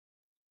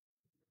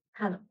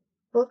Hello,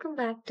 welcome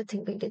back to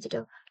Think Big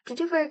Digital.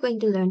 Today we're going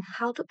to learn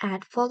how to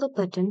add follow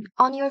button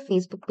on your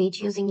Facebook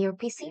page using your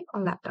PC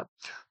or laptop.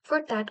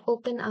 For that,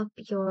 open up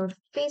your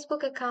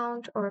Facebook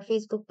account or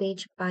Facebook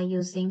page by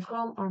using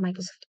Chrome or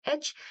Microsoft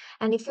Edge.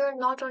 And if you're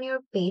not on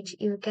your page,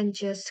 you can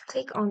just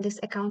click on this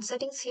account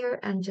settings here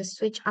and just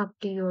switch up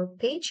to your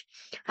page.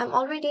 I'm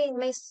already in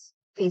my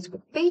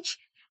Facebook page,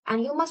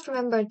 and you must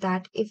remember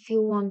that if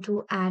you want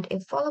to add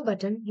a follow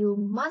button, you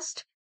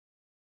must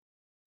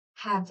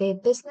have a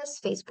business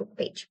Facebook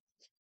page.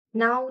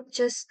 Now,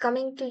 just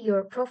coming to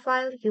your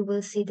profile, you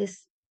will see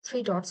this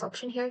three dots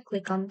option here.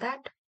 Click on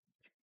that.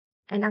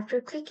 And after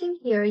clicking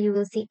here, you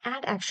will see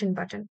Add Action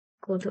button.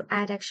 Go to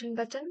Add Action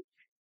button.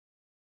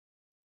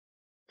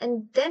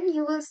 And then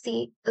you will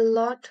see a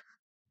lot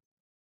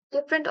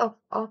different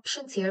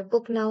options here.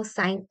 Book now,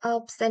 sign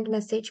up, send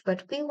message,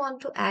 but we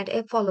want to add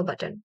a follow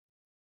button.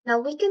 Now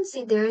we can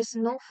see there is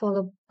no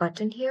follow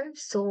button here.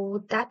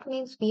 So that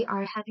means we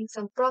are having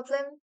some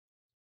problem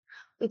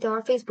with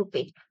our Facebook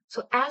page.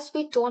 So as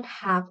we don't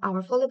have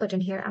our follow button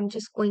here, I'm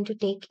just going to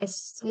take a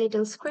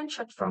little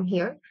screenshot from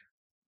here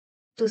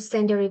to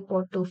send a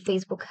report to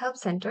Facebook Help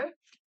Center.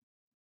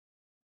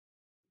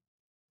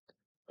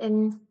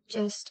 And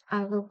just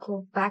I will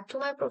go back to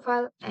my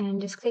profile and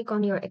just click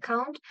on your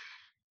account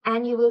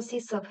and you will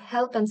see some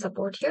help and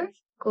support here.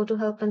 Go to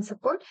help and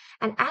support.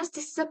 And as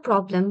this is a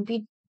problem,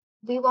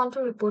 we want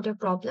to report a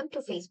problem to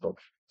Facebook.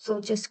 So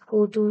just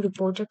go to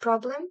report a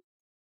problem.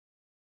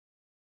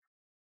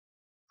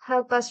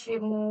 Help us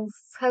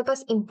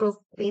improve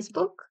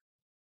Facebook.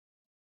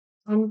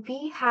 And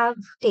we have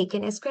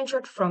taken a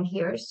screenshot from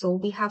here, so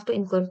we have to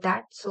include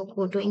that. So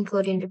go to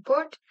include in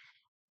report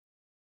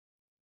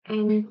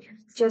and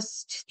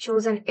just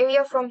choose an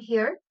area from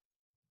here.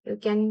 You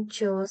can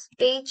choose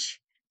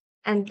page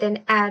and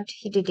then add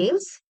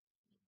details.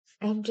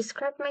 I have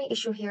described my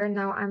issue here.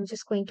 Now I'm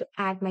just going to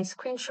add my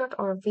screenshot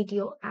or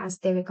video as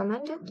they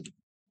recommended.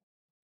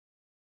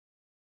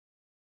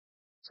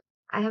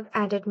 I have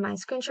added my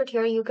screenshot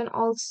here. You can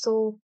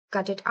also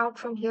cut it out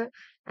from here.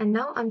 And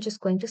now I'm just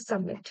going to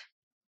submit.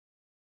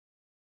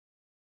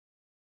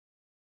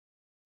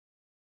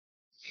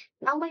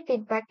 Now my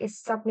feedback is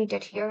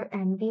submitted here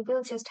and we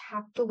will just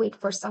have to wait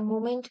for some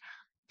moment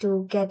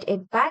to get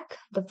it back,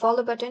 the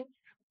follow button.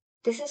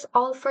 This is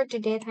all for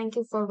today. Thank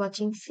you for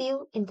watching. See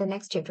you in the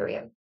next tutorial.